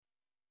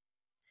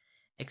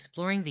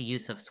Exploring the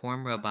use of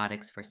swarm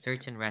robotics for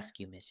search and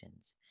rescue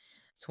missions.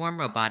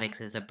 Swarm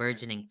robotics is a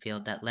burgeoning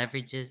field that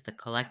leverages the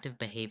collective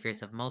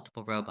behaviors of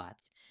multiple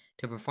robots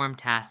to perform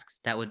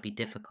tasks that would be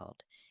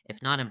difficult,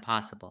 if not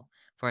impossible,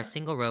 for a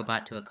single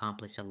robot to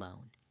accomplish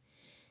alone.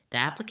 The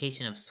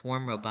application of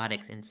swarm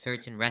robotics in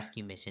search and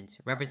rescue missions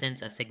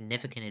represents a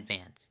significant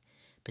advance,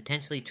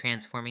 potentially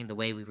transforming the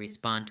way we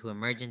respond to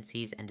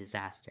emergencies and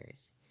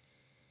disasters.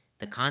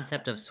 The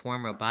concept of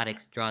swarm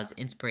robotics draws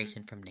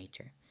inspiration from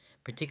nature,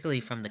 particularly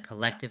from the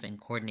collective and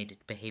coordinated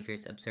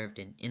behaviors observed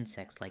in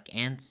insects like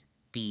ants,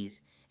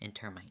 bees, and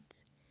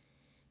termites.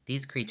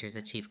 These creatures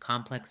achieve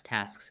complex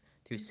tasks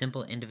through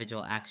simple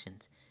individual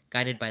actions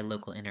guided by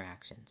local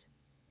interactions.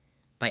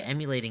 By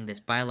emulating this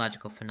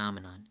biological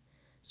phenomenon,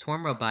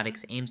 swarm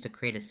robotics aims to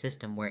create a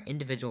system where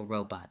individual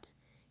robots,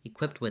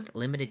 equipped with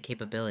limited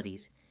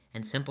capabilities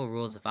and simple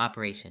rules of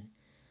operation,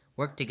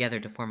 work together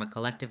to form a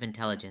collective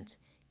intelligence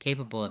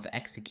capable of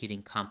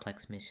executing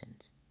complex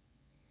missions.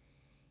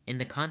 In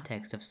the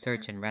context of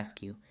search and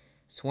rescue,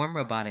 swarm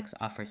robotics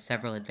offers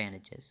several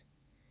advantages.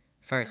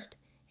 First,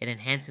 it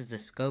enhances the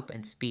scope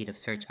and speed of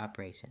search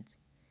operations.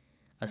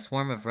 A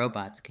swarm of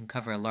robots can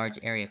cover a large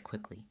area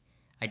quickly,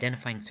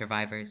 identifying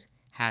survivors,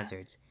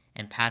 hazards,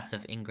 and paths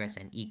of ingress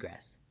and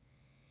egress.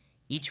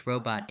 Each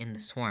robot in the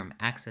swarm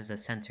acts as a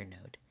sensor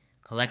node,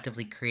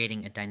 collectively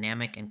creating a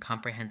dynamic and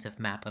comprehensive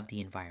map of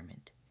the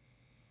environment.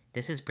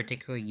 This is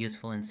particularly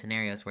useful in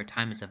scenarios where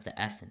time is of the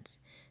essence,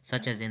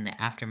 such as in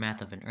the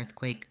aftermath of an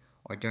earthquake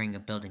or during a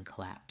building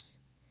collapse.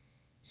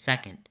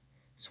 Second,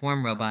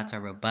 swarm robots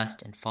are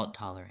robust and fault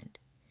tolerant.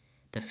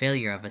 The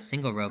failure of a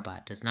single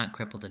robot does not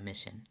cripple the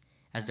mission,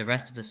 as the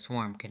rest of the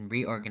swarm can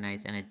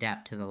reorganize and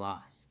adapt to the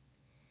loss.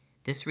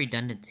 This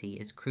redundancy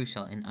is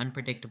crucial in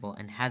unpredictable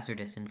and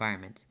hazardous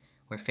environments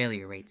where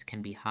failure rates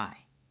can be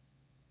high.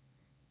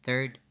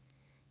 Third,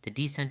 the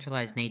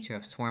decentralized nature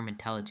of swarm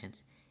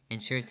intelligence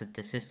ensures that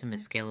the system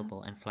is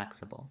scalable and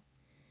flexible.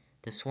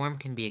 The swarm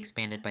can be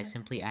expanded by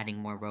simply adding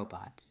more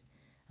robots,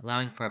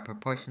 allowing for a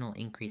proportional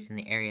increase in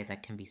the area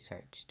that can be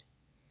searched.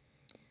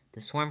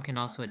 The swarm can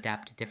also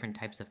adapt to different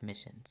types of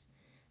missions,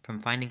 from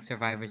finding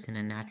survivors in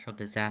a natural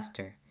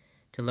disaster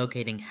to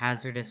locating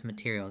hazardous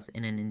materials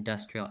in an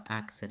industrial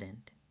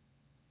accident.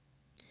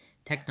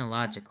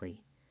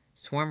 Technologically,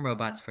 swarm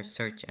robots for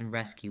search and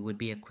rescue would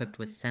be equipped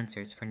with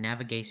sensors for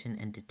navigation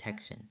and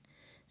detection,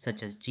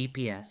 such as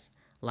GPS,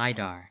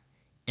 LiDAR,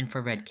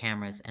 infrared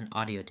cameras, and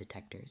audio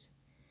detectors.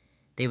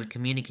 They would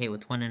communicate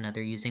with one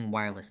another using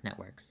wireless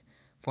networks,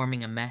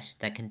 forming a mesh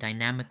that can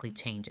dynamically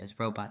change as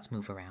robots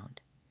move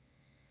around.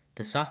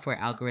 The software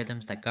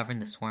algorithms that govern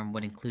the swarm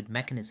would include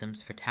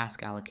mechanisms for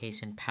task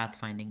allocation,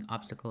 pathfinding,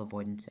 obstacle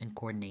avoidance, and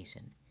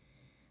coordination.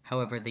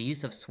 However, the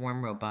use of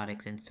swarm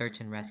robotics in search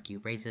and rescue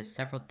raises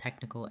several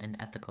technical and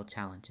ethical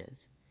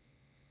challenges.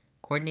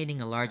 Coordinating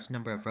a large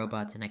number of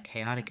robots in a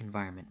chaotic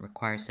environment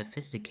requires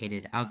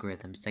sophisticated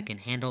algorithms that can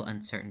handle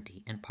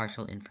uncertainty and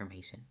partial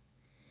information.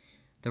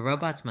 The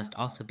robots must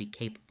also be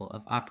capable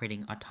of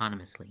operating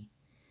autonomously,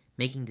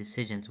 making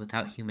decisions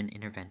without human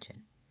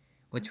intervention,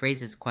 which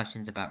raises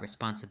questions about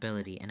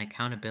responsibility and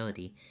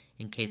accountability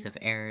in case of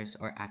errors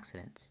or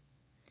accidents.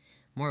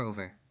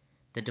 Moreover,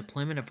 the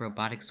deployment of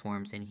robotic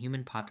swarms in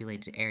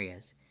human-populated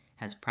areas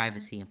has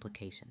privacy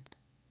implications.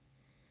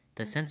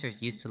 The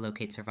sensors used to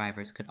locate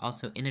survivors could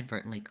also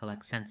inadvertently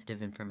collect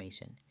sensitive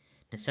information,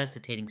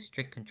 necessitating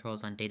strict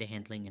controls on data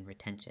handling and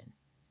retention.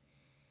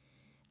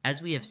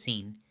 As we have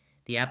seen,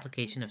 the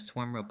application of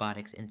swarm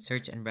robotics in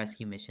search and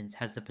rescue missions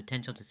has the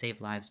potential to save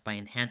lives by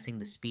enhancing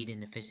the speed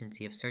and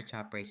efficiency of search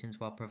operations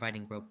while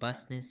providing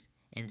robustness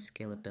and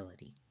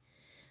scalability.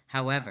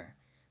 However,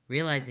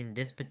 realizing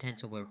this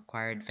potential will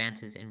require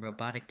advances in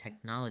robotic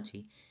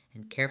technology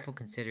and careful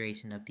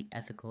consideration of the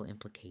ethical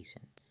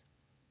implications.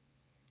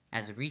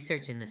 As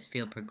research in this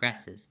field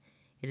progresses,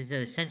 it is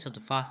essential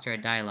to foster a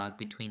dialogue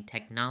between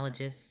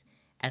technologists,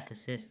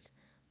 ethicists,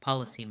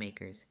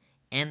 policymakers,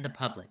 and the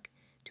public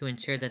to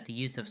ensure that the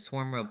use of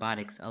swarm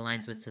robotics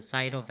aligns with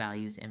societal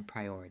values and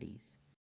priorities.